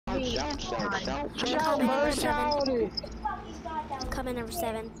Coming number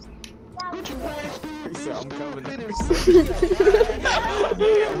 7. I'm coming.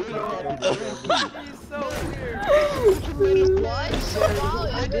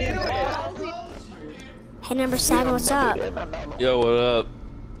 Hey, number 7, what's up? Yo, what up?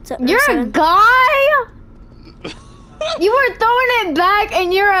 So, You're a guy? You were throwing it back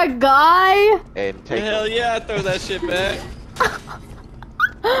and you're a guy? Hell yeah, I throw that shit back.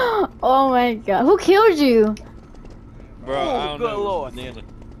 Oh my god. Who killed you? Bro, I don't know. Lord.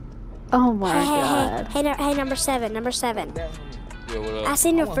 Oh my god. Hey, number 7, number 7. Yo, what up? I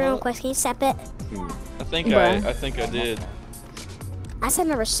sent your friend request. Can you accept it? I think I did. I said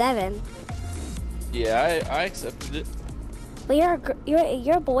number 7. Yeah, I accepted it. Well,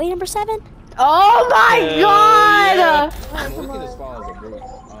 you're a boy, number 7. Oh my god! Yeah.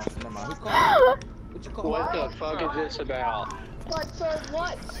 What the fuck is this about? What for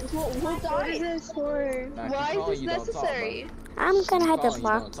what? What is this for? Why is this necessary? I'm gonna have to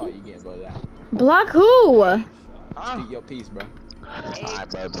block you. Block who? Speak your piece, bro.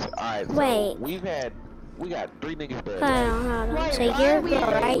 Alright, baby. Alright, so Wait. we got 3 niggas dead. Hold on. So you're a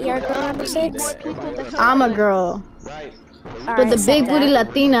girl, right? You're a girl, number 6? I'm a girl. Right. But the big booty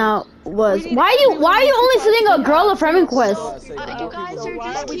Latina was. Why are you only sending a girl a friend request? You guys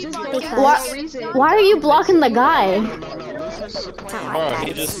are just keep Why are you blocking the guy? Bro,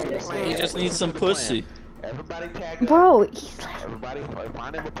 he just needs some pussy. Everybody tag Bro, he's like, everybody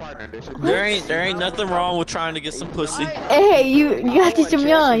find him a partner. There ain't nothing wrong with trying to get some pussy. hey, you gotta teach him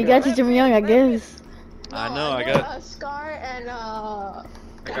young. You gotta teach him young, I guess. I know, I got Scar and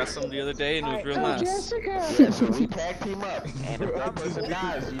some the other day and it was real nice. Jessica. Yeah, so we tag team up, and if that person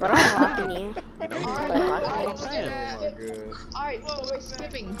dies, you But I'm blocking you. Alright, so we're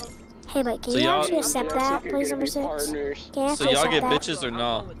skipping. Hey, but can So you y'all- actually accept that, please, number 6? Can you So actually y'all accept get that? bitches or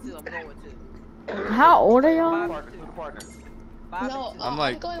not? How old are y'all? No, I'm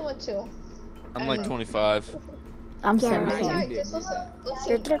like- I'm going with 2. I'm like 25. I'm Yeah, 17. Alright, just listen.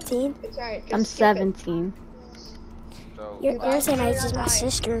 You're 13. It's alright. I'm 17. You're the same age as my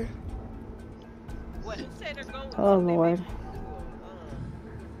sister. Oh lord.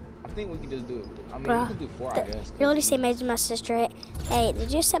 I think we can just do it. I mean, Bruh, we can do 4, I guess. You're the same age as my sister. Hey,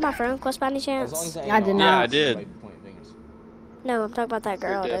 did you accept my friend request by any As long chance? as I ain't did no not. Yeah, I did. No, I'm talking about that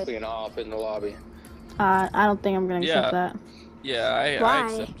girl, You're dude. definitely an off in the lobby. I don't think I'm gonna accept Yeah. that. Yeah, I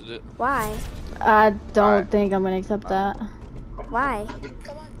Why? accepted it. Why? I don't think I'm gonna accept that. Why?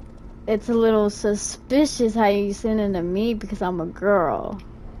 It's a little suspicious how you send it to me because I'm a girl.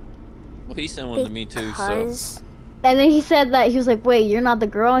 Well, he sent one to me too, so. Because And then he said that he was like, "Wait, you're not the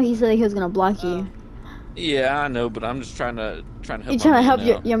girl." And he said that he was gonna block you. Yeah, I know, but I'm just trying to help. You trying to help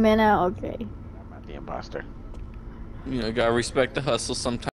your your man out? Okay. I'm not the imposter. You know, gotta respect the hustle sometimes.